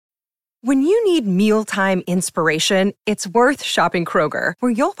When you need mealtime inspiration, it's worth shopping Kroger,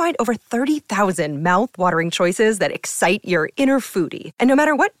 where you'll find over 30,000 mouth-watering choices that excite your inner foodie. And no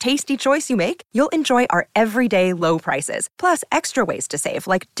matter what tasty choice you make, you'll enjoy our everyday low prices, plus extra ways to save,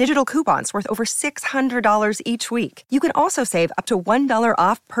 like digital coupons worth over $600 each week. You can also save up to $1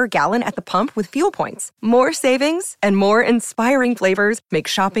 off per gallon at the pump with fuel points. More savings and more inspiring flavors make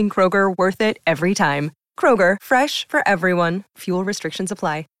shopping Kroger worth it every time. Kroger, fresh for everyone. Fuel restrictions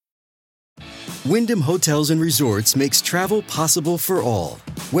apply. Wyndham Hotels and Resorts makes travel possible for all.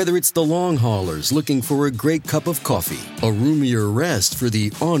 Whether it's the long haulers looking for a great cup of coffee, a roomier rest for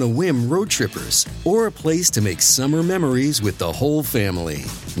the on-a-whim road trippers, or a place to make summer memories with the whole family.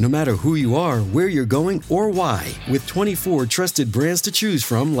 No matter who you are, where you're going, or why, with 24 trusted brands to choose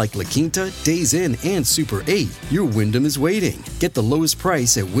from like La Quinta, Days Inn, and Super 8, your Wyndham is waiting. Get the lowest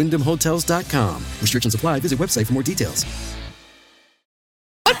price at WyndhamHotels.com. Restrictions apply. Visit website for more details.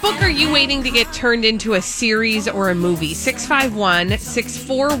 What book are you waiting to get turned into a series or a movie?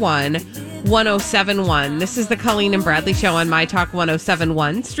 651-641-1071. This is the Colleen and Bradley Show on My Talk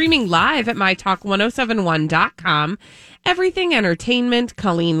 1071. Streaming live at MyTalk1071.com. Everything Entertainment,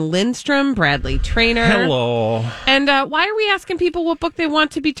 Colleen Lindstrom, Bradley Traynor. Hello. And why are we asking people what book they want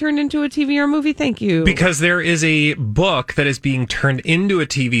to be turned into a TV or movie? Thank you. Because there is a book that is being turned into a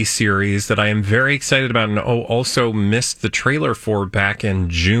TV series that I am very excited about and also missed the trailer for back in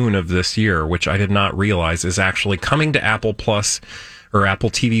June of this year, which I did not realize is actually coming to Apple Plus or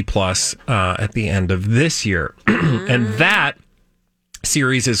Apple TV Plus at the end of this year. And that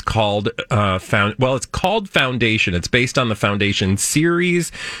series is called it's called Foundation. It's based on the Foundation series,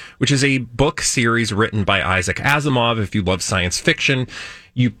 which is a book series written by Isaac Asimov. If you love science fiction,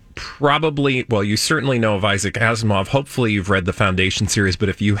 you certainly know of Isaac Asimov. Hopefully you've read the Foundation series, but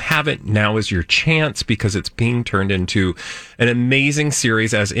if you haven't, now is your chance because it's being turned into an amazing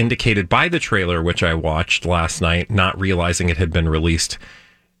series as indicated by the trailer, which I watched last night, not realizing it had been released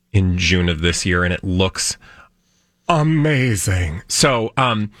in June of this year, and it looks amazing. So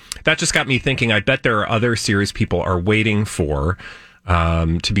that just got me thinking, I bet there are other series people are waiting for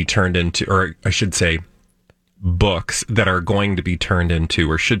to be turned into, or I should say books that are going to be turned into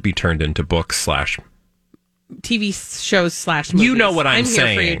or should be turned into books / TV shows / movies. You know what I'm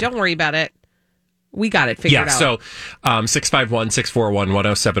saying. Here for you. Don't worry about it. We got it figured out. Yeah, so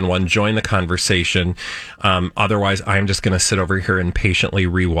 651-641-1071. Join the conversation. Otherwise, I'm just going to sit over here and patiently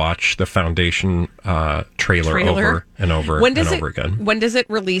rewatch the Foundation trailer over and over again. When does it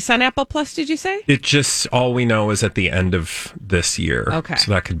release on Apple Plus, did you say? It just, all we know is at the end of this year. Okay.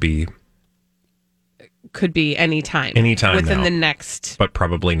 So that could be any time. Within the next, but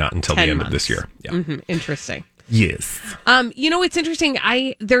probably not until the end months. of this year. Yeah. Mm-hmm. Interesting. Yes. It's interesting.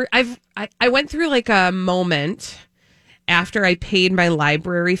 I went through like a moment after I paid my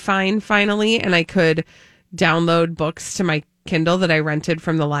library fine finally, and I could download books to my Kindle that I rented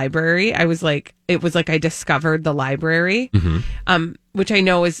from the library. It was like I discovered the library, which I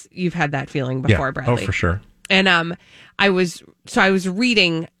know is, you've had that feeling before, Bradley. Oh, for sure. And I was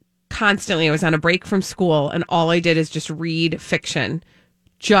reading constantly. I was on a break from school, and all I did is just read fiction,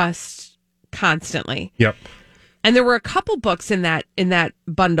 just constantly. Yep. And there were a couple books in that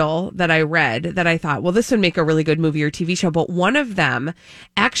bundle that I read that I thought, well, this would make a really good movie or TV show. But one of them,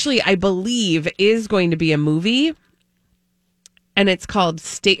 actually, I believe, is going to be a movie, and it's called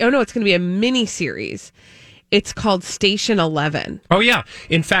it's going to be a mini series. It's called Station 11. Oh yeah.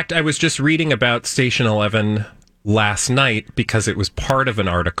 In fact, I was just reading about Station 11 last night because it was part of an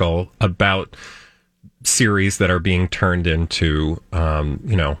article about series that are being turned into,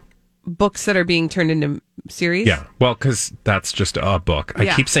 books that are being turned into series? Yeah. Well, because that's just a book.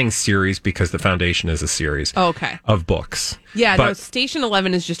 I keep saying series because the Foundation is a series of books. Yeah, no, Station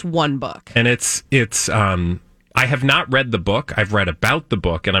 11 is just one book. And it's I have not read the book. I've read about the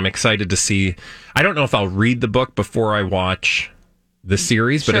book, and I'm excited to see. I don't know if I'll read the book before I watch the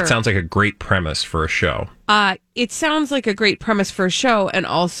series, but it sounds like a great premise for a show. It sounds like a great premise for a show, and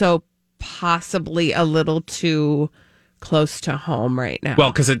also possibly a little too close to home right now.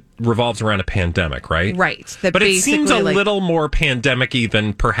 Well, because it revolves around a pandemic, right? Right. But it seems a little more pandemic-y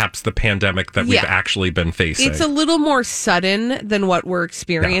than perhaps the pandemic that we've actually been facing. It's a little more sudden than what we're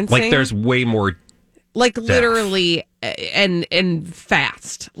experiencing. Yeah. Like there's way more death. Literally and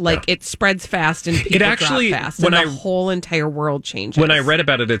fast. It spreads fast and people drop fast. And the whole entire world changes. When I read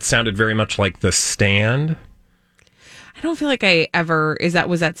about it, it sounded very much like The Stand. I don't feel like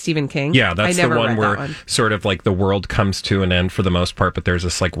was that Stephen King? Yeah, that's I never the one read where that one. sort of like the world comes to an end for the most part, but there's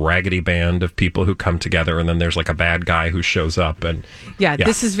this like raggedy band of people who come together, and then there's like a bad guy who shows up. And Yeah,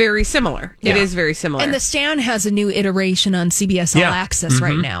 this is very similar. It is very similar. And The Stand has a new iteration on CBS All Access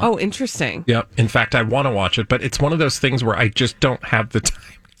right now. Oh, interesting. Yep. In fact, I want to watch it, but it's one of those things where I just don't have the time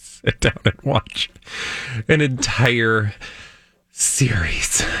to sit down and watch an entire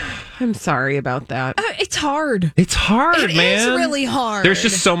series. I'm sorry about that. It's hard. It's hard, It man. is really hard. There's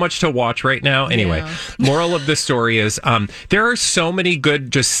just so much to watch right now. Anyway, moral of the story is there are so many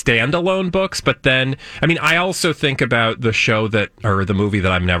good just standalone books, but then, I mean, I also think about the show or the movie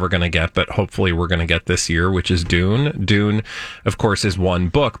that I'm never going to get, but hopefully we're going to get this year, which is Dune. Dune, of course, is one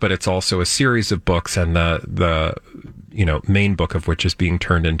book, but it's also a series of books, and the main book of which is being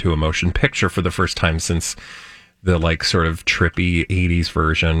turned into a motion picture for the first time since the like sort of trippy 80s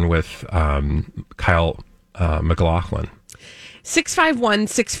version with Kyle MacLachlan.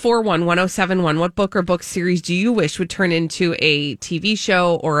 651-641-1071. What book or book series do you wish would turn into a TV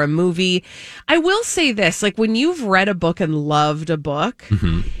show or a movie? I will say this, like when you've read a book and loved a book,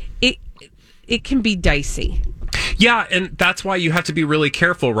 it can be dicey. Yeah, and that's why you have to be really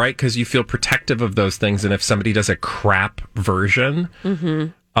careful, right? Because you feel protective of those things, and if somebody does a crap version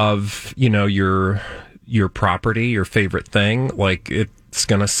of, your property, your favorite thing, like it's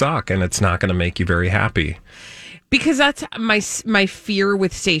gonna suck and it's not gonna make you very happy. Because that's my fear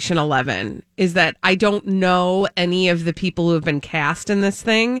with Station 11 is that I don't know any of the people who have been cast in this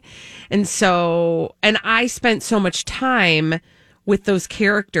thing, and I spent so much time with those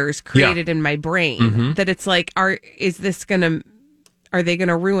characters created in my brain that it's like, are they going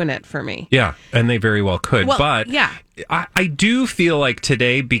to ruin it for me? Yeah, and they very well could. Well, but yeah. I do feel like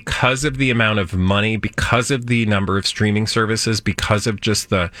today, because of the amount of money, because of the number of streaming services, because of just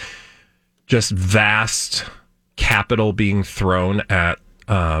the vast capital being thrown at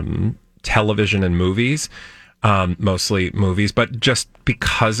television and movies, mostly movies, but just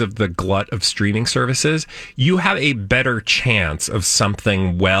because of the glut of streaming services, you have a better chance of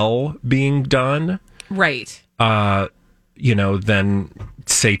something well being done. Right. Than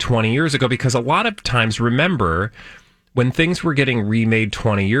say 20 years ago, because a lot of times, remember, when things were getting remade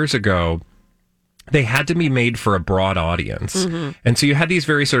 20 years ago, they had to be made for a broad audience. And so you had these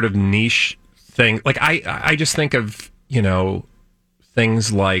very sort of niche things. Like I just think of,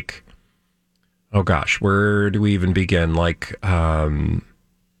 things like, oh gosh, where do we even begin? Like, I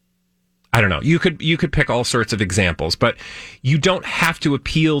don't know. You could pick all sorts of examples, but you don't have to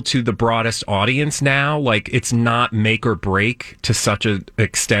appeal to the broadest audience now. Like, it's not make or break to such an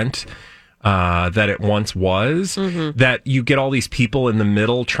extent that it once was, that you get all these people in the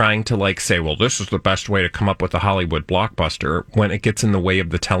middle trying to like say, well, this is the best way to come up with a Hollywood blockbuster, when it gets in the way of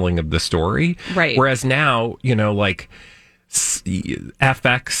the telling of the story. Right. Whereas now, like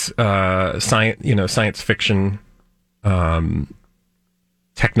FX, science fiction,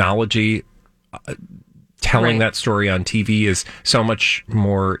 technology, telling that story on TV is so much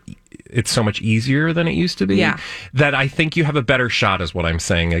more, it's so much easier than it used to be. Yeah. That I think you have a better shot, is what I'm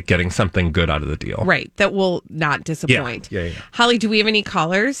saying, at getting something good out of the deal. Right. That will not disappoint. Yeah. Holly, do we have any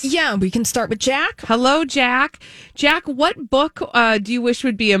callers? Yeah, we can start with Jack. Hello, Jack. Jack, what book do you wish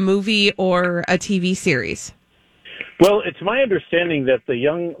would be a movie or a TV series? Well, it's my understanding that the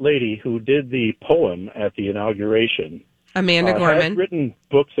young lady who did the poem at the inauguration, Amanda Gorman, has written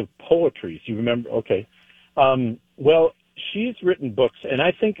books of poetry. You remember? Okay. Well, she's written books, and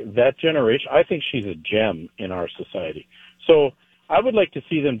I think that generation, I think she's a gem in our society. So I would like to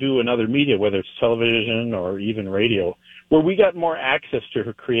see them do another media, whether it's television or even radio, where we got more access to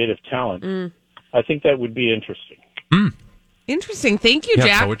her creative talent. I think that would be interesting. Interesting. Thank you,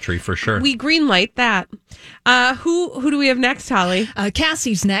 Jack. Poetry for sure. We greenlight that. Who do we have next, Holly?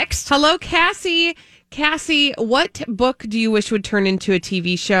 Cassie's next. Hello, Cassie. Cassie, what book do you wish would turn into a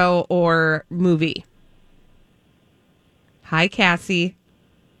TV show or movie? Hi, Cassie.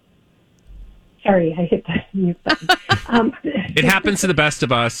 Sorry, I hit the mute button. It happens to the best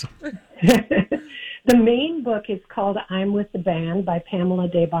of us. The main book is called I'm with the Band by Pamela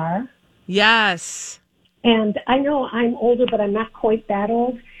Des Barres. Yes. And I know I'm older, but I'm not quite that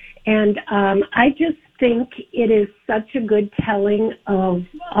old. And I just think it is such a good telling of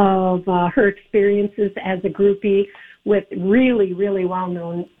her experiences as a groupie with really, really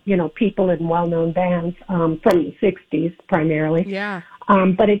well-known, people in well-known bands from the 60s primarily. Yeah.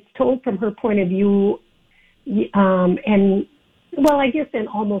 But it's told from her point of view. And, well, I guess in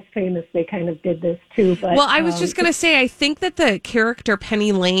Almost Famous they kind of did this too. But well, I was just going to say, I think that the character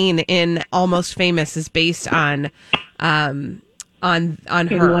Penny Lane in Almost Famous is based on her.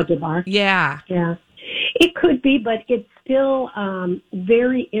 Pamela Des Barres. Yeah. Yeah. It could be, but it's still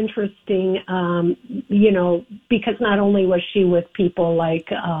very interesting, because not only was she with people like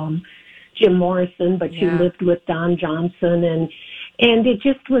Jim Morrison, but she lived with Don Johnson, and it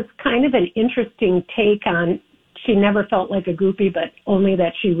just was kind of an interesting take on. She never felt like a groupie, but only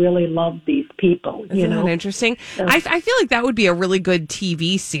that she really loved these people. Isn't that interesting? So, I feel like that would be a really good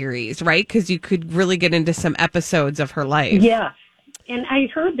TV series, right? Because you could really get into some episodes of her life. Yeah. And I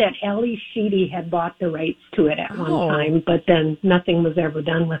heard that Ali Sheedy had bought the rights to it at one time, but then nothing was ever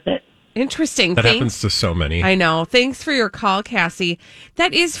done with it. Interesting. That happens to so many. I know. Thanks for your call, Cassie.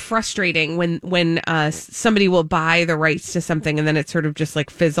 That is frustrating when somebody will buy the rights to something and then it sort of just like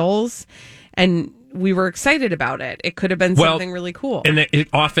fizzles. And we were excited about it. It could have been something really cool. And it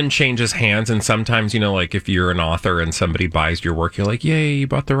often changes hands. And sometimes, like if you're an author and somebody buys your work, you're like, yay, you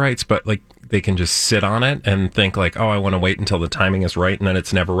bought the rights. But like they can just sit on it and think like, oh, I want to wait until the timing is right. And then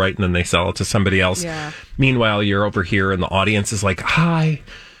it's never right. And then they sell it to somebody else. Yeah. Meanwhile, you're over here and the audience is like, hi,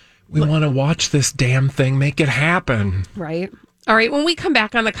 we want to watch this damn thing. Make it happen. Right. All right. When we come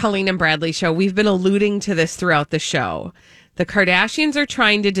back on the Colleen and Bradley show, we've been alluding to this throughout the show. The Kardashians are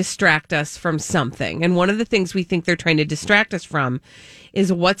trying to distract us from something. And one of the things we think they're trying to distract us from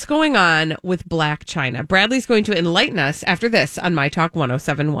is what's going on with Blac Chyna. Bradley's going to enlighten us after this on My Talk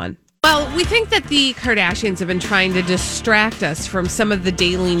 1071. Well, we think that the Kardashians have been trying to distract us from some of the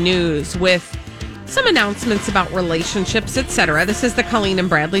daily news with some announcements about relationships, etc. This is the Colleen and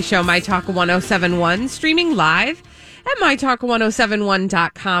Bradley show, My Talk 1071, streaming live at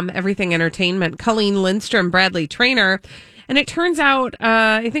mytalk1071.com. Everything Entertainment. Colleen Lindstrom, Bradley Trainer. And it turns out,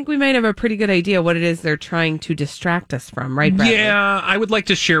 I think we might have a pretty good idea what it is they're trying to distract us from, right, Bradley? Yeah, I would like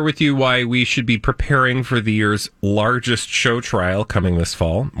to share with you why we should be preparing for the year's largest show trial coming this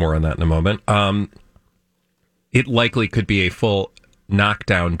fall. More on that in a moment. It likely could be a full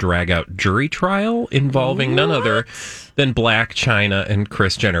knockdown, drag-out jury trial involving none other than Blac Chyna and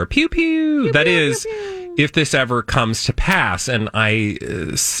Kris Jenner. Pew, pew! Pew, that pew, is... Pew, pew. If this ever comes to pass, and I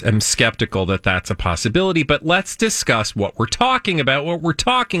am skeptical that that's a possibility, but let's discuss what we're talking about. What we're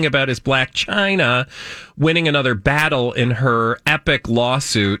talking about is Blac Chyna winning another battle in her epic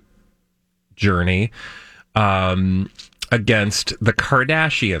lawsuit journey against the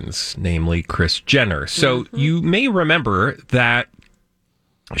Kardashians, namely Kris Jenner. So you may remember that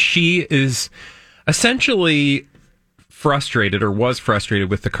she is essentially frustrated, or was frustrated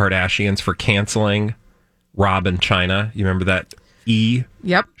with the Kardashians for canceling Rob and Chyna. You remember that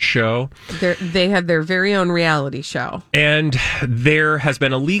show? They had their very own reality show. And there has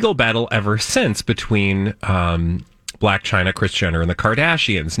been a legal battle ever since between Blac Chyna, Kris Jenner, and the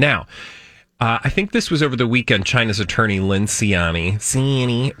Kardashians. Now, I think this was over the weekend. Chyna's attorney, Lynn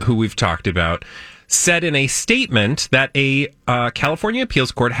Ciani, who we've talked about, said in a statement that a California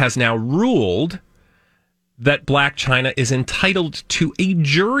appeals court has now ruled that Blac Chyna is entitled to a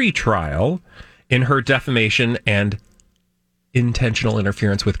jury trial in her defamation and intentional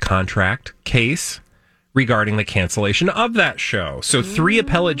interference with contract case regarding the cancellation of that show. So 3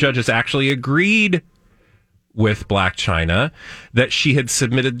 appellate judges actually agreed with Blac Chyna that she had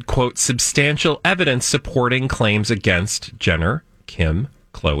submitted, quote, substantial evidence supporting claims against Jenner, Kim,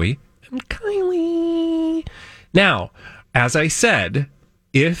 Khloe, and Kylie. Now, as I said,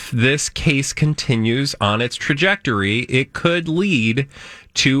 if this case continues on its trajectory, it could lead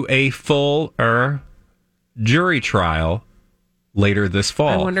to a full jury trial later this fall.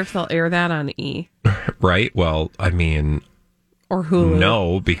 I wonder if they'll air that on E. Right? Well, I mean... Or Hulu.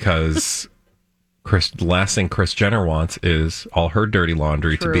 No, because the last thing Kris Jenner wants is all her dirty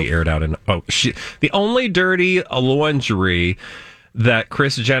laundry to be aired out in... the only dirty laundry that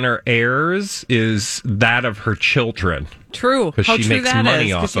Kris Jenner airs is that of her children. True. Because she makes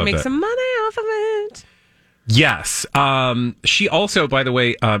money off of it. She makes some money off of it. Yes. She also, by the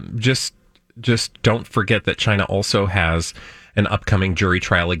way, just don't forget that Chyna also has an upcoming jury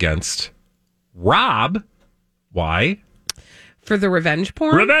trial against Rob. Why? For the revenge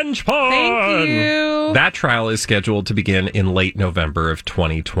porn? Revenge porn! Thank you. That trial is scheduled to begin in late November of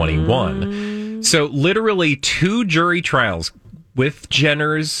 2021. So literally 2 jury trials with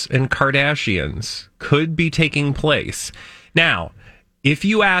Jenners and Kardashians could be taking place. Now, if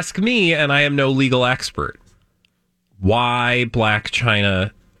you ask me, and I am no legal expert, why Blac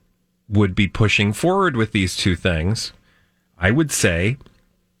Chyna would be pushing forward with these 2 things, I would say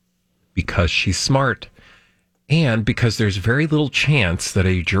because she's smart and because there's very little chance that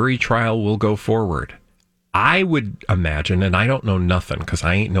a jury trial will go forward. I would imagine, and I don't know nothing because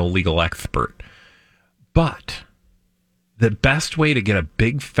I ain't no legal expert, but the best way to get a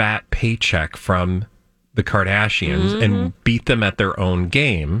big fat paycheck from the Kardashians and beat them at their own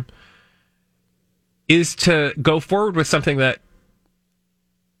game is to go forward with something that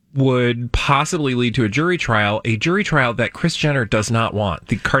would possibly lead to a jury trial that Kris Jenner does not want.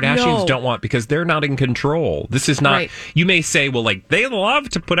 The Kardashians don't want, because they're not in control. This is not, you may say, well, like, they love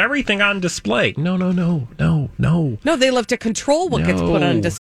to put everything on display. No. No, they love to control what gets put on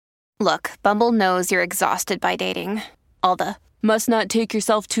display. Look, Bumble knows you're exhausted by dating. All the, must not take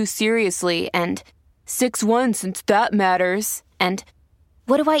yourself too seriously, and 6'1" since that matters. And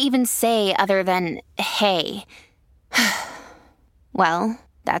what do I even say other than, hey? Well,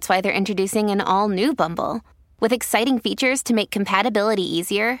 that's why they're introducing an all-new Bumble, with exciting features to make compatibility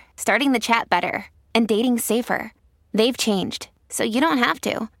easier, starting the chat better, and dating safer. They've changed, so you don't have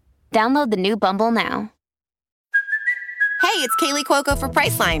to. Download the new Bumble now. Hey, it's Kaylee Cuoco for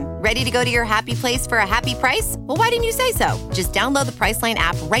Priceline. Ready to go to your happy place for a happy price? Well, why didn't you say so? Just download the Priceline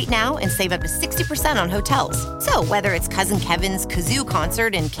app right now and save up to 60% on hotels. So whether it's Cousin Kevin's Kazoo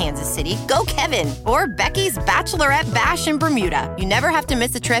Concert in Kansas City, go Kevin, or Becky's Bachelorette Bash in Bermuda, you never have to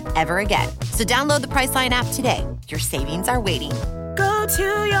miss a trip ever again. So download the Priceline app today. Your savings are waiting. Go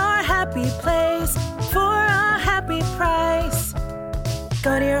to your happy place for a happy price.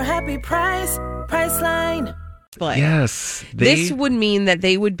 Go to your happy price, Priceline. Yes. This would mean that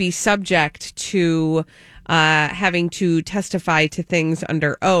they would be subject to having to testify to things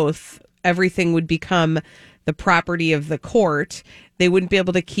under oath. Everything would become the property of the court. They wouldn't be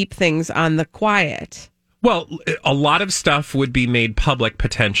able to keep things on the quiet. Well, a lot of stuff would be made public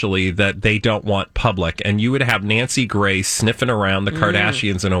potentially that they don't want public. And you would have Nancy Grace sniffing around the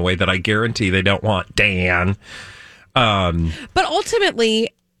Kardashians in a way that I guarantee they don't want, Dan. But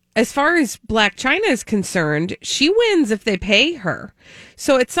ultimately, as far as Blac Chyna is concerned, she wins if they pay her.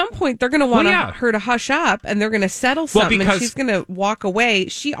 So at some point, they're going to want her to hush up, and they're going to settle something, and she's going to walk away.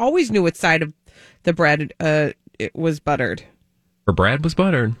 She always knew what side of the bread it was buttered. Her bread was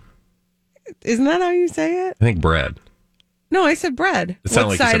buttered. Isn't that how you say it? I think bread. No, I said bread. What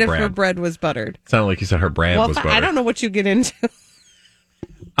like side of bread. her bread was buttered? It sounded like you said her bread was buttered. I don't know what you get into.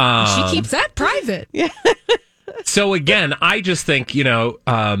 She keeps that private. Yeah. So again, I just think,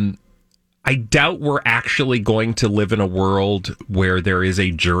 I doubt we're actually going to live in a world where there is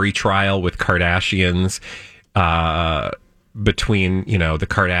a jury trial with Kardashians between, the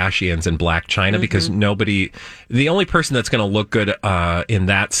Kardashians and Blac Chyna, because the only person that's going to look good in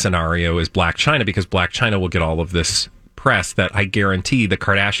that scenario is Blac Chyna, because Blac Chyna will get all of this press that I guarantee the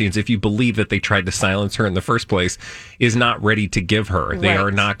Kardashians, if you believe that they tried to silence her in the first place, is not ready to give her. They are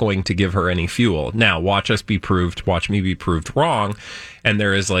not going to give her any fuel. Now, watch me be proved wrong. And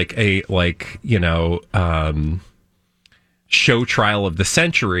there is show trial of the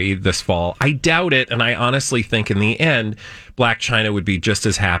century this fall. I doubt it. And I honestly think in the end, Blac Chyna would be just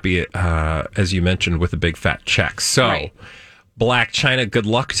as happy, as you mentioned, with a big fat check. So Blac Chyna, good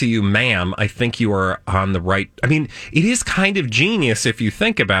luck to you, ma'am. I think you are on the right. I mean, it is kind of genius if you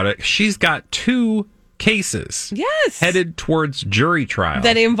think about it. She's got 2 cases headed towards jury trial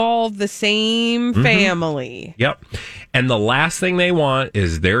that involve the same family. Yep. And the last thing they want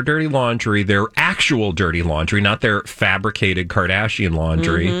is their dirty laundry, their actual dirty laundry, not their fabricated Kardashian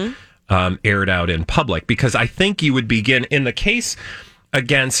laundry, aired out in public. Because I think you would begin in the case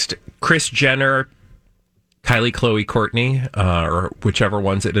against Kris Jenner, Kylie, Khloe, Kourtney, or whichever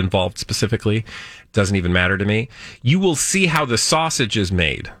ones it involved specifically, doesn't even matter to me. You will see how the sausage is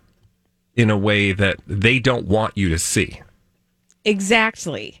made in a way that they don't want you to see.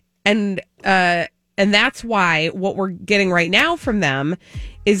 Exactly. And that's why what we're getting right now from them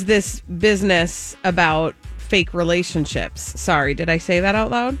is this business about fake relationships. Sorry, did I say that out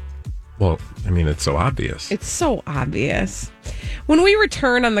loud? Well, I mean, it's so obvious. It's so obvious. When we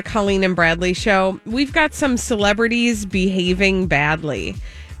return on the Colleen and Bradley show, we've got some celebrities behaving badly.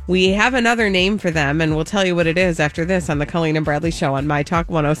 We have another name for them, and we'll tell you what it is after this on the Colleen and Bradley show on My Talk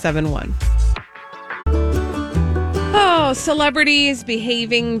 107.1. Oh, celebrities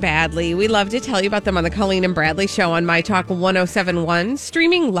behaving badly. We love to tell you about them on the Colleen and Bradley show on My Talk 107.1,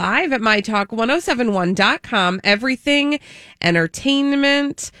 streaming live at MyTalk1071.com. Everything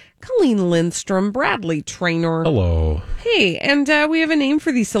entertainment. Colleen Lindstrom, Bradley Traynor. Hello. Hey, and we have a name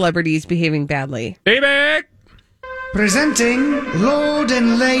for these celebrities behaving badly. Baby! Presenting Lord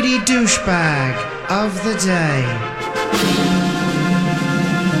and Lady Douchebag of the Day.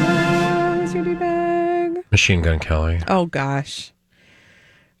 Who's your douchebag? Machine Gun Kelly. Oh, gosh.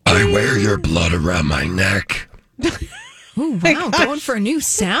 I wear your blood around my neck. Oh, wow, going for a new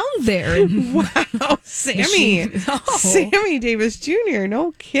sound there. Wow, Sammy. Sammy Davis Jr.,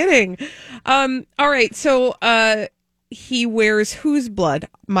 no kidding. All right, so he wears whose blood?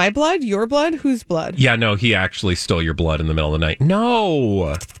 My blood? Your blood? Whose blood? Yeah, no, he actually stole your blood in the middle of the night.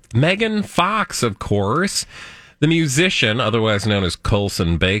 No! Megan Fox, of course. The musician, otherwise known as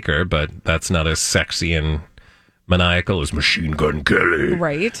Colson Baker, but that's not as sexy and maniacal as Machine Gun Kelly.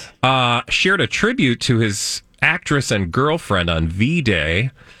 Right. Shared a tribute to his actress and girlfriend on V-Day,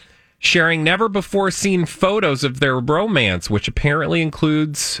 sharing never-before-seen photos of their romance, which apparently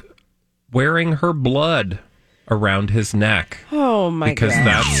includes wearing her blood around his neck. Oh, my God. Because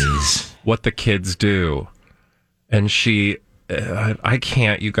that's what the kids do. And she... I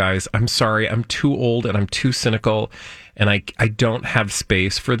can't, you guys. I'm sorry. I'm too old and I'm too cynical, and I don't have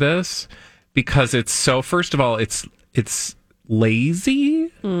space for this because it's so. First of all, it's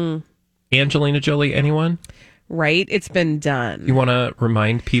lazy. Angelina Jolie, anyone? Right, it's been done. You want to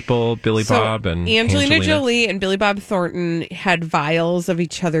remind people, Billy Bob and Angelina Jolie and Billy Bob Thornton had vials of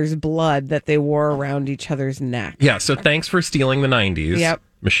each other's blood that they wore around each other's neck. Yeah. So thanks for stealing the 90s. Yep.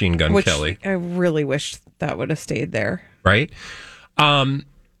 Machine Gun Kelly. I really wish that would have stayed there. Right?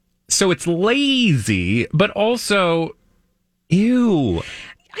 So it's lazy, but also, ew.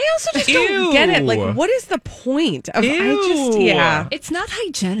 I also just don't get it. Like, what is the point of? It's not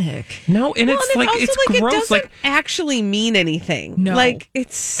hygienic. No, and it's like also, it's like, gross. It doesn't like actually mean anything. No, like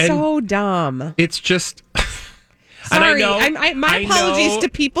it's so dumb. It's just. Sorry, and my apologies to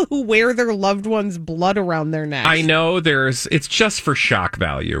people who wear their loved one's blood around their neck. I know it's just for shock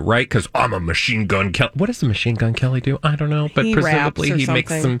value, right? Because I'm a Machine Gun Kelly. What does the Machine Gun Kelly do? I don't know, but he presumably he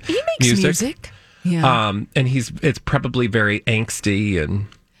makes some music. Yeah. And it's probably very angsty and.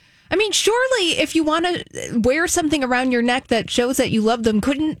 I mean, surely if you want to wear something around your neck that shows that you love them,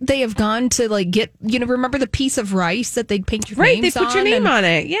 couldn't they have gone to like get, remember the piece of rice that they'd paint your names they put your name on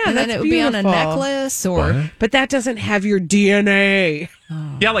it. Yeah, and that's then it would beautiful. be on a necklace or. What? But that doesn't have your DNA.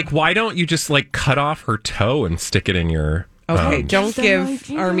 Oh. Yeah, like why don't you just like cut off her toe and stick it in your? Okay, don't give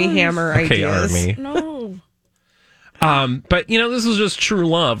Army Hammer ideas. Army. No. But this is just true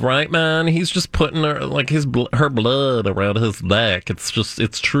love, right, man? He's just putting her blood around his neck.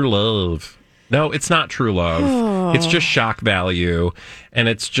 It's true love. No, it's not true love. It's just shock value, and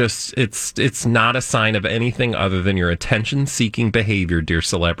it's not a sign of anything other than your attention-seeking behavior, dear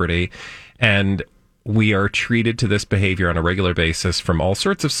celebrity. And we are treated to this behavior on a regular basis from all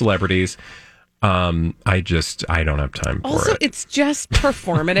sorts of celebrities. I don't have time for it. Also, it's just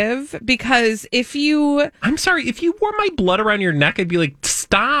performative because I'm sorry, if you wore my blood around your neck, I'd be like,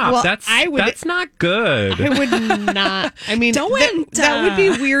 stop. Well, that's not good. I would not. I mean, that would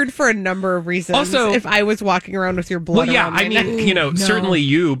be weird for a number of reasons. Also, if I was walking around with your blood around my neck. Certainly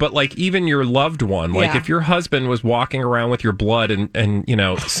you, but like even your loved one, like if your husband was walking around with your blood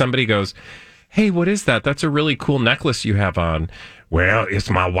and somebody goes, hey, what is that? That's a really cool necklace you have on. Well, it's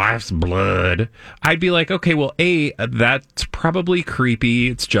my wife's blood. I'd be like, okay, well, A, that's probably creepy.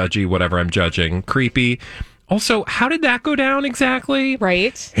 It's judgy, whatever I'm judging. Creepy. Also, how did that go down exactly?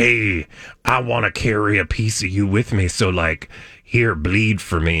 Right. Hey, I want to carry a piece of you with me, so like, here, bleed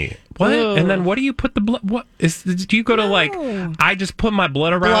for me. What? Ugh. And then what do you put the blood? What is? Do you go to like? I just put my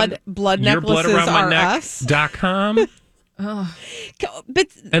blood around blood your necklaces blood around my are neck. us? .com. Oh. But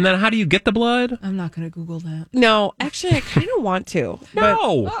and then how do you get the blood? I'm not going to Google that. No, actually, I kind of want to.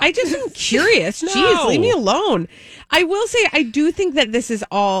 No. I just am curious. No. Jeez, leave me alone. I will say, I do think that this is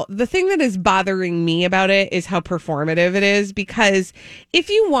all, the thing that is bothering me about it is how performative it is, because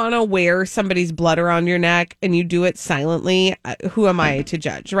if you want to wear somebody's blood around your neck and you do it silently, who am I to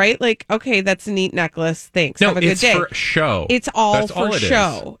judge, right? Like, okay, that's a neat necklace. Thanks. No, have a good day. it's for show. It's all That's for all it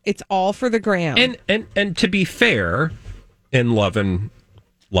show. It's all for the gram. And to be fair, in Love and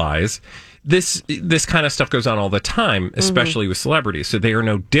Lies, this kind of stuff goes on all the time, especially with celebrities. So they are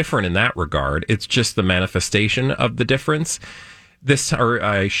no different in that regard. It's just the manifestation of the difference. Or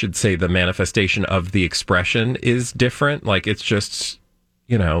I should say the manifestation of the expression is different. Like it's just,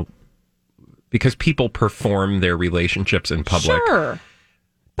 because people perform their relationships in public. Sure.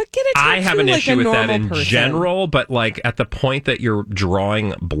 But get a tattoo I have an like issue a with that normal in person. general, but like at the point that you're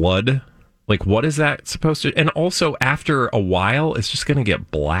drawing blood, like what is that supposed to? And also after a while, it's just going to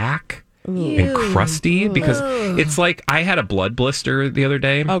get black and crusty because it's like I had a blood blister the other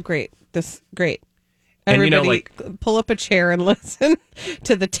day. Oh, great. Great. And Everybody pull up a chair and listen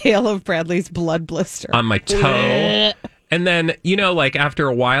to the tale of Bradley's blood blister. On my toe. And then, like after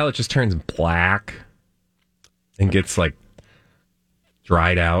a while, it just turns black and gets like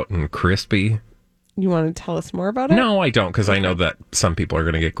dried out and crispy. You want to tell us more about it? No, I don't, because I know that some people are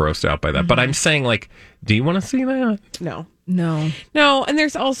going to get grossed out by that. But I'm saying, like, do you want to see that? No. And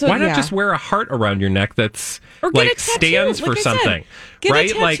there's also why not just wear a heart around your neck that's or get like a tattoo, stands like for I something, said. Get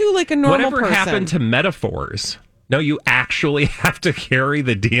right? a tattoo like a normal whatever person. happened to metaphors? No, you actually have to carry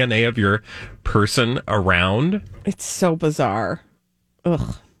the DNA of your person around. It's so bizarre.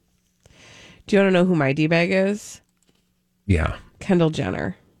 Ugh. Do you want to know who my D-bag is? Yeah. Kendall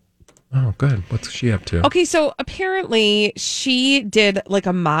Jenner. Oh, good. What's she up to? Okay, so apparently she did like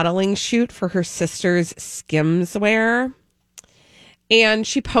a modeling shoot for her sister's Skims wear. And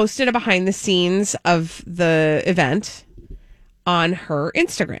she posted a behind the scenes of the event on her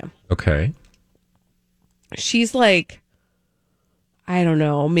Instagram. Okay. She's like, I don't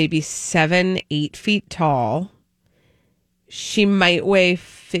know, maybe 7-8 feet tall. She might weigh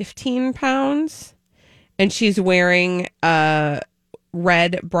 15 pounds. And she's wearing a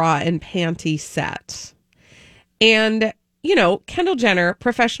red bra and panty set. And, you know, Kendall Jenner,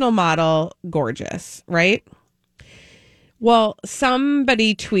 professional model, gorgeous, right? Well,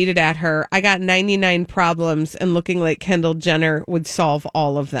 somebody tweeted at her, I got 99 problems and looking like Kendall Jenner would solve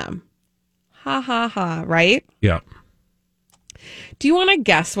all of them. Ha ha ha, right? Yeah. Do you want to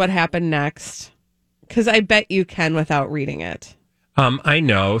guess what happened next? Because I bet you can without reading it. I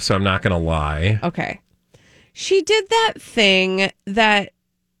know, so I'm not going to lie. Okay. She did that thing that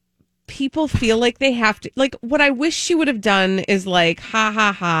people feel like they have to, like, what I wish she would have done is like, ha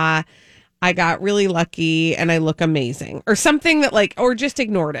ha ha, I got really lucky and I look amazing, or something that like, or just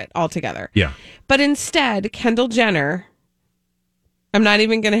ignored it altogether. Yeah. But instead, Kendall Jenner, I'm not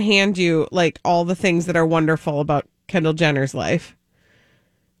even going to hand you like all the things that are wonderful about Kendall Jenner's life,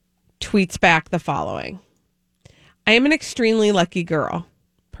 tweets back the following. I am an extremely lucky girl.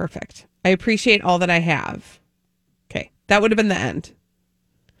 Perfect. I appreciate all that I have. Okay. That would have been the end.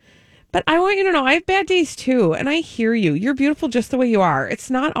 But I want you to know, I have bad days too, and I hear you. You're beautiful just the way you are. It's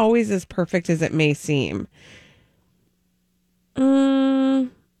not always as perfect as it may seem. I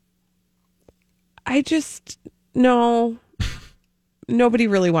just, no. Nobody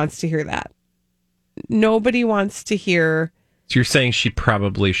really wants to hear that. Nobody wants to hear. So you're saying she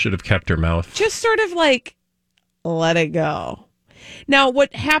probably should have kept her mouth. Just sort of like, let it go. Now,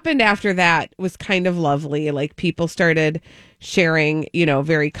 what happened after that was kind of lovely. Like, people started sharing, you know,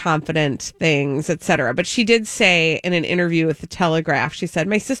 very confident things, etc. But she did say in an interview with The Telegraph, she said,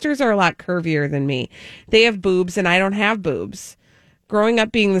 my sisters are a lot curvier than me. They have boobs and I don't have boobs. Growing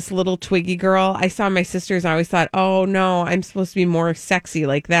up being this little twiggy girl, I saw my sisters and I always thought, oh no, I'm supposed to be more sexy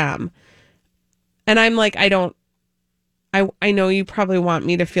like them. And I'm like, I know you probably want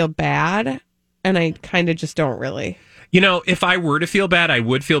me to feel bad, and I kind of just don't really. You know, if I were to feel bad, I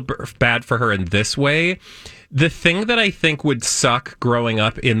would feel bad for her in this way. The thing that I think would suck growing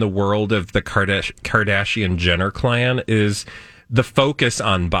up in the world of the Kardashian Jenner clan is the focus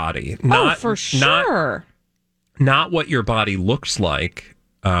on body. Not, for sure. Not what your body looks like,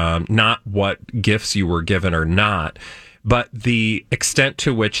 not what gifts you were given or not, but the extent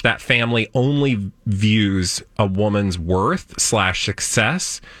to which that family only views a woman's worth /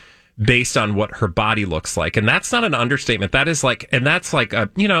 success based on what her body looks like. And that's not an understatement. That is like, and that's like,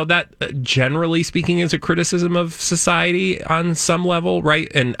 that generally speaking is a criticism of society on some level,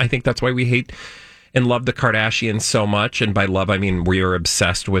 right? And I think that's why we hate and love the Kardashians so much. And by love, I mean we are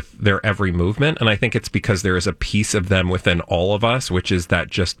obsessed with their every movement. And I think it's because there is a piece of them within all of us, which is that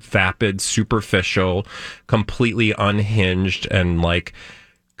just vapid, superficial, completely unhinged, and like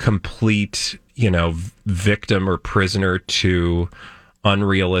complete, victim or prisoner to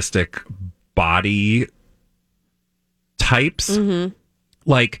unrealistic body types. Mm-hmm.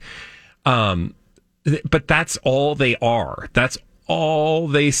 But that's all they are. That's all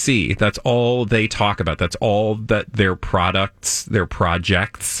they see. That's all they talk about. That's all that their products, their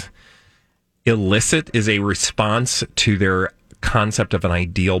projects elicit, is a response to their concept of an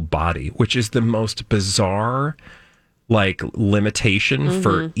ideal body, which is the most bizarre limitation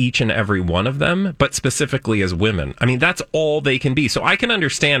for each and every one of them, but specifically as women. I mean, that's all they can be. So I can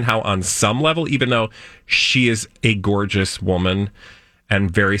understand how on some level, even though she is a gorgeous woman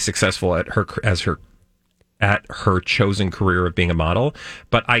and very successful at her chosen career of being a model,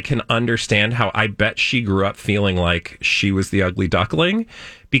 but I can understand how I bet she grew up feeling like she was the ugly duckling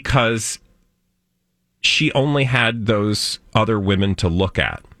because she only had those other women to look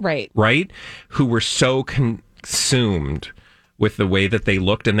at. Right? Who were so consumed with the way that they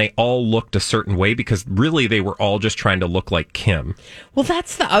looked, and they all looked a certain way because really they were all just trying to look like Kim. Well,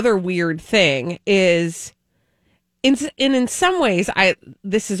 that's the other weird thing is, in some ways,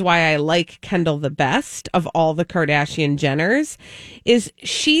 this is why I like Kendall the best of all the Kardashian Jenners, is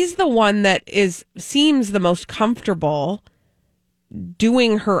she's the one that seems the most comfortable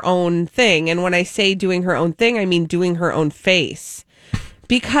doing her own thing. And when I say doing her own thing, I mean doing her own face.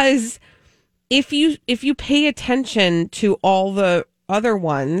 Because if you pay attention to all the other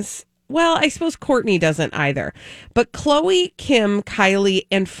ones, well, I suppose Kourtney doesn't either. But Khloe, Kim, Kylie,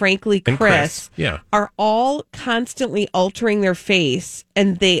 and frankly Chris are all constantly altering their face,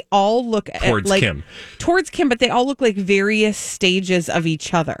 and they all look towards Kim, but they all look like various stages of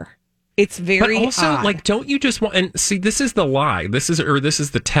each other. It's very but also odd. like, don't you just want, and see, this is the lie, this is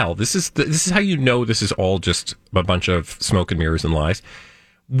the tell, this is how you know this is all just a bunch of smoke and mirrors and lies.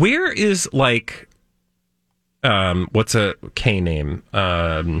 Where is like what's a K name?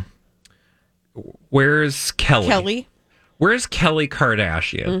 Where's Kelly? Where's Kelly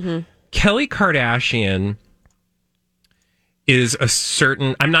Kardashian? Mm-hmm. Kelly Kardashian is a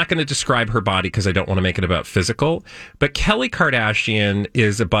certain, I'm not going to describe her body because I don't want to make it about physical, but Kelly Kardashian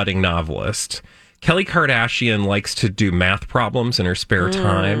is a budding novelist. Kelly Kardashian likes to do math problems in her spare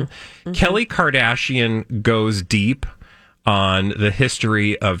time. Mm-hmm. Kelly Kardashian goes deep on the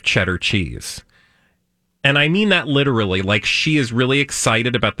history of cheddar cheese. And I mean that literally. Like, she is really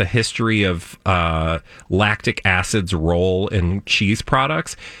excited about the history of lactic acid's role in cheese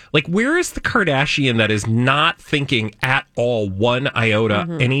products. Like, where is the Kardashian that is not thinking at all one iota,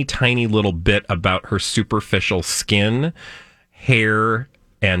 any tiny little bit about her superficial skin, hair,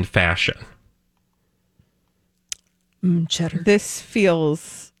 and fashion? Cheddar. This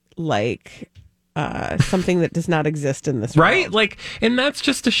feels like something that does not exist in this right world. Like, and that's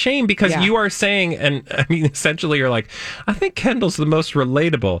just a shame because you are saying, and I mean, essentially you're like, I think Kendall's the most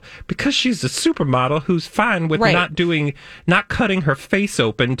relatable because she's a supermodel who's fine with not cutting her face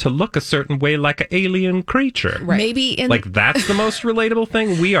open to look a certain way like an alien creature. Maybe that's the most relatable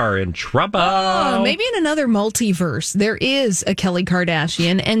thing. We are in trouble. Maybe in another multiverse there is a Kelly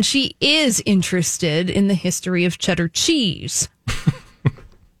Kardashian and she is interested in the history of cheddar cheese.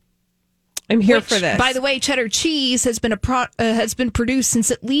 I'm here for this. By the way, cheddar cheese has been produced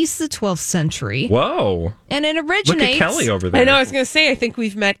since at least the 12th century. Whoa. And it originates... Look at Kelly over there. I know, I was going to say, I think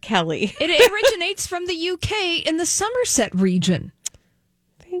we've met Kelly. It originates from the UK in the Somerset region.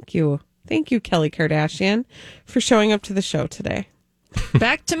 Thank you. Thank you, Kelly Kardashian, for showing up to the show today.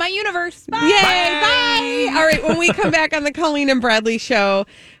 Back to my universe. Bye. Yay! Bye! All right, when we come back on the Colleen and Bradley show,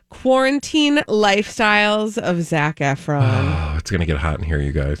 quarantine lifestyles of Zac Efron. Oh, it's going to get hot in here,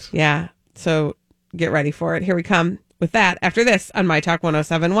 you guys. Yeah. So get ready for it. Here we come with that after this on My Talk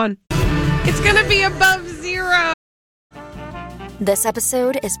 107.1. It's going to be above zero. This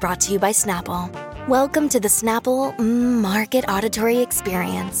episode is brought to you by Snapple. Welcome to the Snapple Market Auditory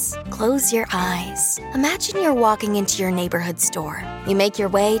Experience. Close your eyes. Imagine you're walking into your neighborhood store. You make your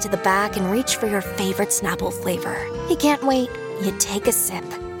way to the back and reach for your favorite Snapple flavor. You can't wait. You take a sip.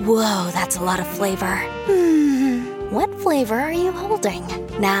 Whoa, that's a lot of flavor. What flavor are you holding?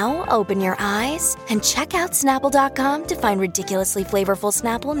 Now open your eyes and check out Snapple.com to find ridiculously flavorful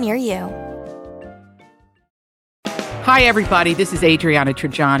Snapple near you. Hi, everybody. This is Adriana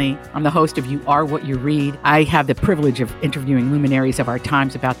Trajani. I'm the host of You Are What You Read. I have the privilege of interviewing luminaries of our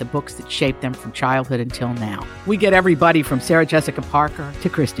times about the books that shaped them from childhood until now. We get everybody from Sarah Jessica Parker to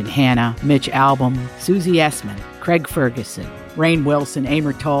Kristen Hanna, Mitch Albom, Susie Essman, Craig Ferguson, Rainn Wilson,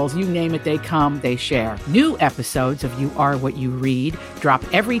 Amor Tolls, you name it, they come, they share. New episodes of You Are What You Read drop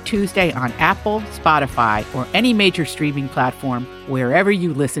every Tuesday on Apple, Spotify, or any major streaming platform wherever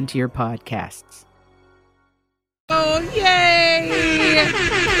you listen to your podcasts. Oh, yay!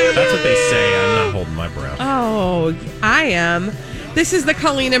 That's what they say. I'm not holding my breath. Oh, I am. This is the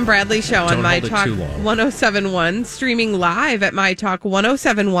Colleen and Bradley show on My Talk 107.1, streaming live at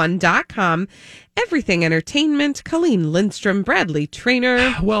MyTalk1071.com. Everything Entertainment, Colleen Lindstrom, Bradley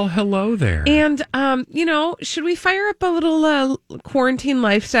Traynor. Well, hello there. And, should we fire up a little quarantine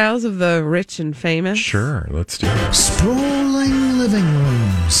lifestyles of the rich and famous? Sure, let's do it. Sprawling living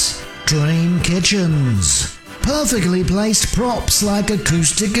rooms, dream kitchens, perfectly placed props like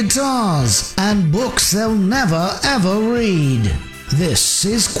acoustic guitars, and books they'll never ever read. This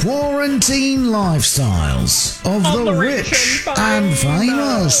is Quarantine Lifestyles of the Rich and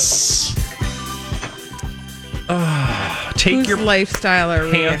Famous. Take your lifestyle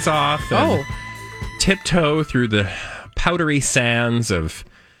pants off and tiptoe through the powdery sands of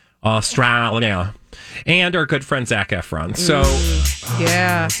Australia. And our good friend Zac Efron. So,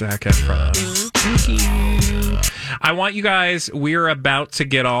 Zac Efron. I want you guys, we're about to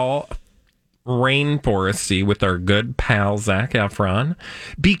get all rainforesty with our good pal Zac Efron,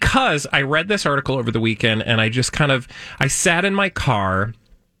 because I read this article over the weekend and I just I sat in my car.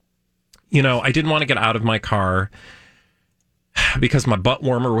 I didn't want to get out of my car. because my butt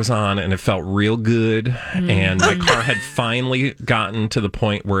warmer was on and it felt real good. And my car had finally gotten to the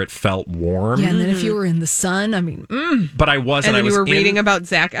point where it felt warm. Yeah, and then if you were in the sun, I mean, But I wasn't. And then I was you were reading about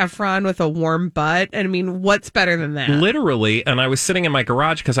Zac Efron with a warm butt. And I mean, what's better than that? Literally. And I was sitting in my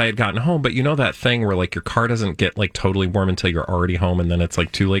garage because I had gotten home. But you know that thing where like your car doesn't get like totally warm until you're already home. And then it's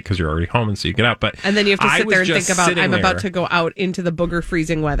like too late because you're already home. And so you get out. But And then you have to I sit was there and just think about, sitting I'm about there. to go out into the booger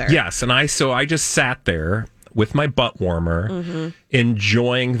freezing weather. Yes. And I just sat there with my butt warmer,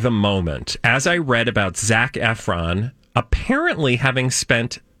 enjoying the moment as I read about Zac Efron apparently having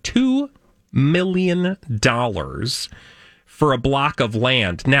spent $2 million for a block of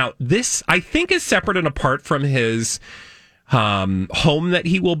land. Now, this I think is separate and apart from his home that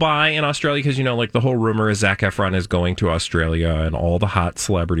he will buy in Australia, because you know, like the whole rumor is Zac Efron is going to Australia and all the hot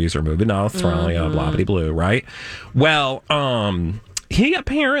celebrities are moving to Australia, blah blah blue, right? Well, he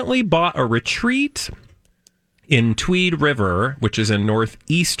apparently bought a retreat in Tweed River, which is in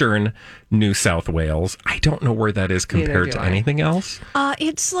northeastern New South Wales. I don't know where that is compared to anything else.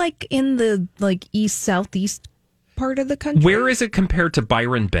 it's like in the east southeast part of the country. Where is it compared to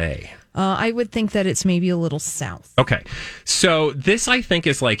Byron Bay? I would think that it's maybe a little south. Okay. So this, I think,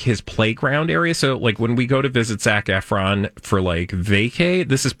 is like his playground area. So like when we go to visit Zac Efron for like vacay,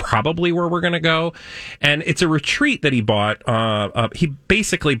 this is probably where we're going to go. And it's a retreat that he bought. He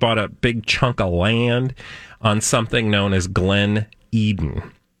basically bought a big chunk of land on something known as Glen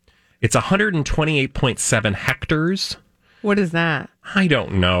Eden. It's 128.7 hectares. What is that? I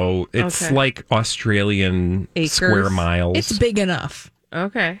don't know. It's Okay. like Australian Acres? square miles. It's big enough.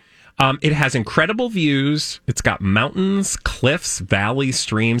 Okay. It has incredible views. It's got mountains, cliffs, valleys,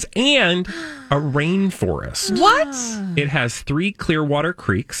 streams, and a rainforest. What? It has 3 Clearwater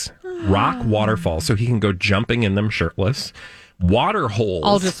creeks, rock waterfalls, so he can go jumping in them shirtless, water holes.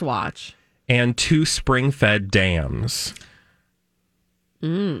 I'll just watch. And 2 spring-fed dams.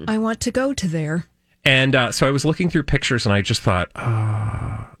 I want to go to there. And so I was looking through pictures and I just thought,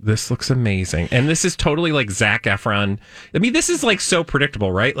 this looks amazing. And this is totally like Zac Efron. I mean, this is like so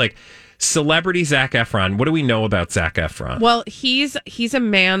predictable, right? Like celebrity Zac Efron. What do we know about Zac Efron? Well, he's a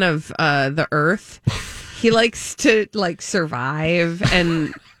man of the earth. He likes to like survive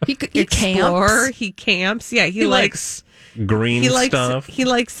and he explore. camps. He camps. Yeah, he likes green stuff. He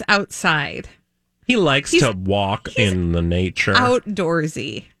likes outside. He likes to walk in the nature.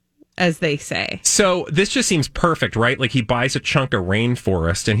 Outdoorsy, as they say. So this just seems perfect, right? Like he buys a chunk of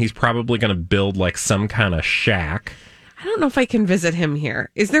rainforest and he's probably going to build like some kind of shack. I don't know if I can visit him here.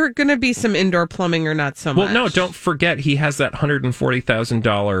 Is there going to be some indoor plumbing or not so much? Well, no, don't forget he has that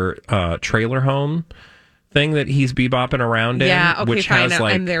 $140,000 trailer home thing that he's bebopping around in. Yeah, okay, which fine. has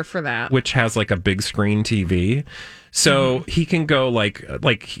like, I'm there for that. Which has like a big screen TV. So he can go like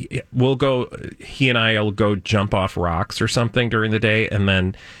we'll go, he and I will go jump off rocks or something during the day. And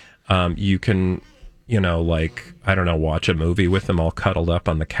then you can, you know, like, I don't know, watch a movie with them all cuddled up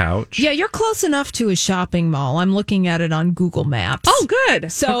on the couch. Yeah, you're close enough to a shopping mall. I'm looking at it on Google Maps. Oh,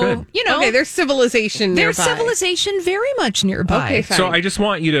 good. So, you know. Okay, there's civilization There's nearby. civilization very much nearby. Okay, fine. So I just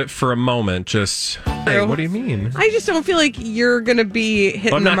want you to, for a moment, just, hey, what do you mean? I just don't feel like you're going to be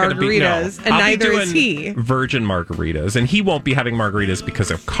hitting I'm the not gonna be- no. margaritas, and I'll be neither is doing he. Virgin margaritas, and he won't be having margaritas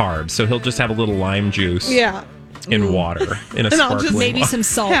because of carbs, so he'll just have a little lime juice Yeah. in water, in a And I'll sparkling just Maybe water. some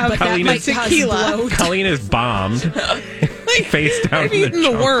salt, Have but that Colleen might is- cause tequila. bloat. Colleen is bombed, face down I've in eaten the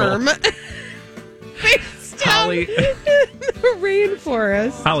jungle. worm. Face down Holly, in the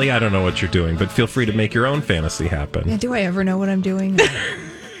rainforest. Holly, I don't know what you're doing, but feel free to make your own fantasy happen. Yeah, do I ever know what I'm doing?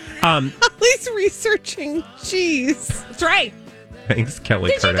 Holly's researching cheese. That's right. Thanks,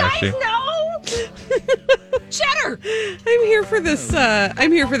 Kelly Kardashian. Cheddar. I'm here for this.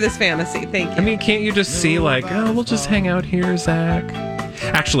 I'm here for this fantasy. Thank you. I mean, can't you just see like, oh, we'll just hang out here, Zach?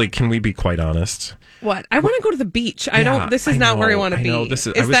 Actually, can we be quite honest? What? I want to go to the beach. I Yeah, don't. This is not where I want to be. know. This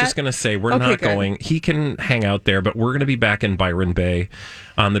is, I was just going to say we're Okay, not good. going. He can hang out there, but we're going to be back in Byron Bay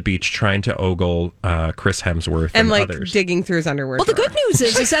on the beach trying to ogle Chris Hemsworth and, and like others. digging through his underwear. Well, the drawer. good news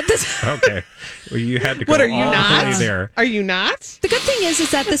is that this. Okay, well, you had to go What are you all the way not? there. Are you not? The good thing is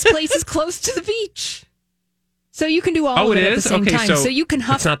that this place is close to the beach. So you can do all Oh, of it it at the is? same Okay, time. so you can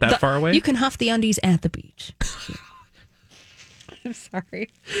huff it's not that far away? You can huff the undies at the beach. I'm sorry.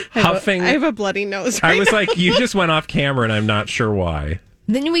 Huffing- I have a bloody nose. I Right was now. like, you just went off camera, and I'm not sure why.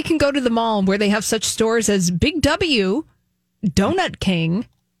 Then we can go to the mall where they have such stores as Big W, Donut King,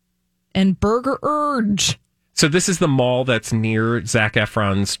 and Burger Urge. So this is the mall that's near Zac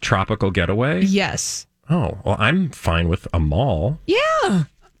Efron's Tropical Getaway? Yes. Oh, well, I'm fine with a mall. Yeah.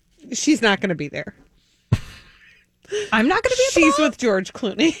 she's not going to be there. I'm not going to be at the She's mall? with George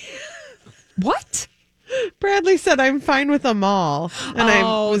Clooney. What? Bradley said, I'm fine with them all. And I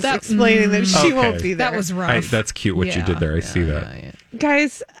was explaining that she won't be there. That was rough. That's cute what you did there. I see that.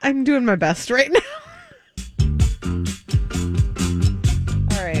 Guys, I'm doing my best right now.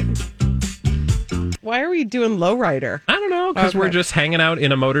 All right. Why are we doing Lowrider? I don't know, because we're just hanging out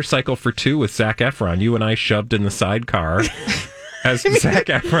in a motorcycle for two with Zac Efron. You and I shoved in the sidecar as Zac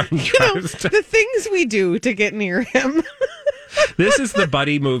Efron drives. The things we do to get near him. This is the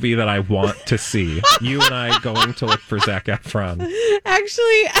buddy movie that I want to see. You and I going to look for Zac Efron.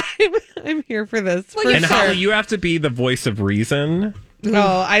 Actually, I'm here for this. And Holly, you have to be the voice of reason.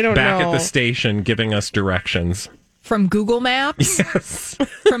 Oh, I don't know. Back at the station giving us directions. From Google Maps? Yes.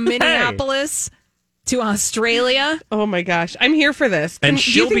 From Minneapolis to Australia? Oh my gosh. I'm here for this. And do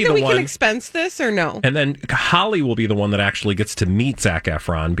she'll you think be that the we one, can expense this or no? And then Holly will be the one that actually gets to meet Zac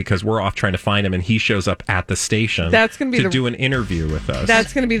Efron because we're off trying to find him and he shows up at the station to do an interview with us.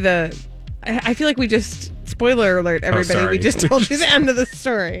 That's going to be the... I feel like we just... Spoiler alert, everybody. We just told you the end of the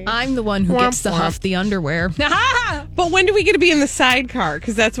story. I'm the one who gets to huff the underwear. But when do we get to be in the sidecar?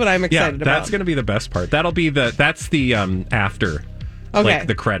 Because that's what I'm excited about. That's going to be the best part. That's the after, like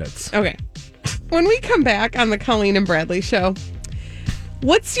the credits. Okay. When we come back on the Colleen and Bradley show,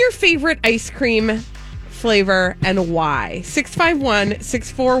 what's your favorite ice cream flavor and why?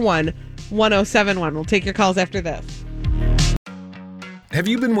 651-641-1071. We'll take your calls after this. Have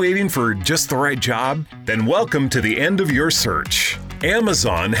you been waiting for just the right job? Then welcome to the end of your search.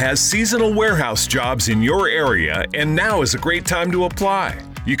 Amazon has seasonal warehouse jobs in your area, and now is a great time to apply.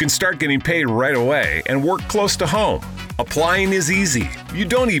 You can start getting paid right away and work close to home. Applying is easy. You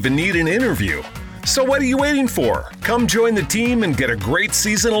don't even need an interview. So what are you waiting for? Come join the team and get a great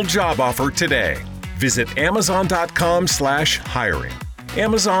seasonal job offer today. Visit Amazon.com/hiring.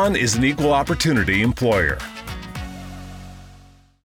 Amazon is an equal opportunity employer.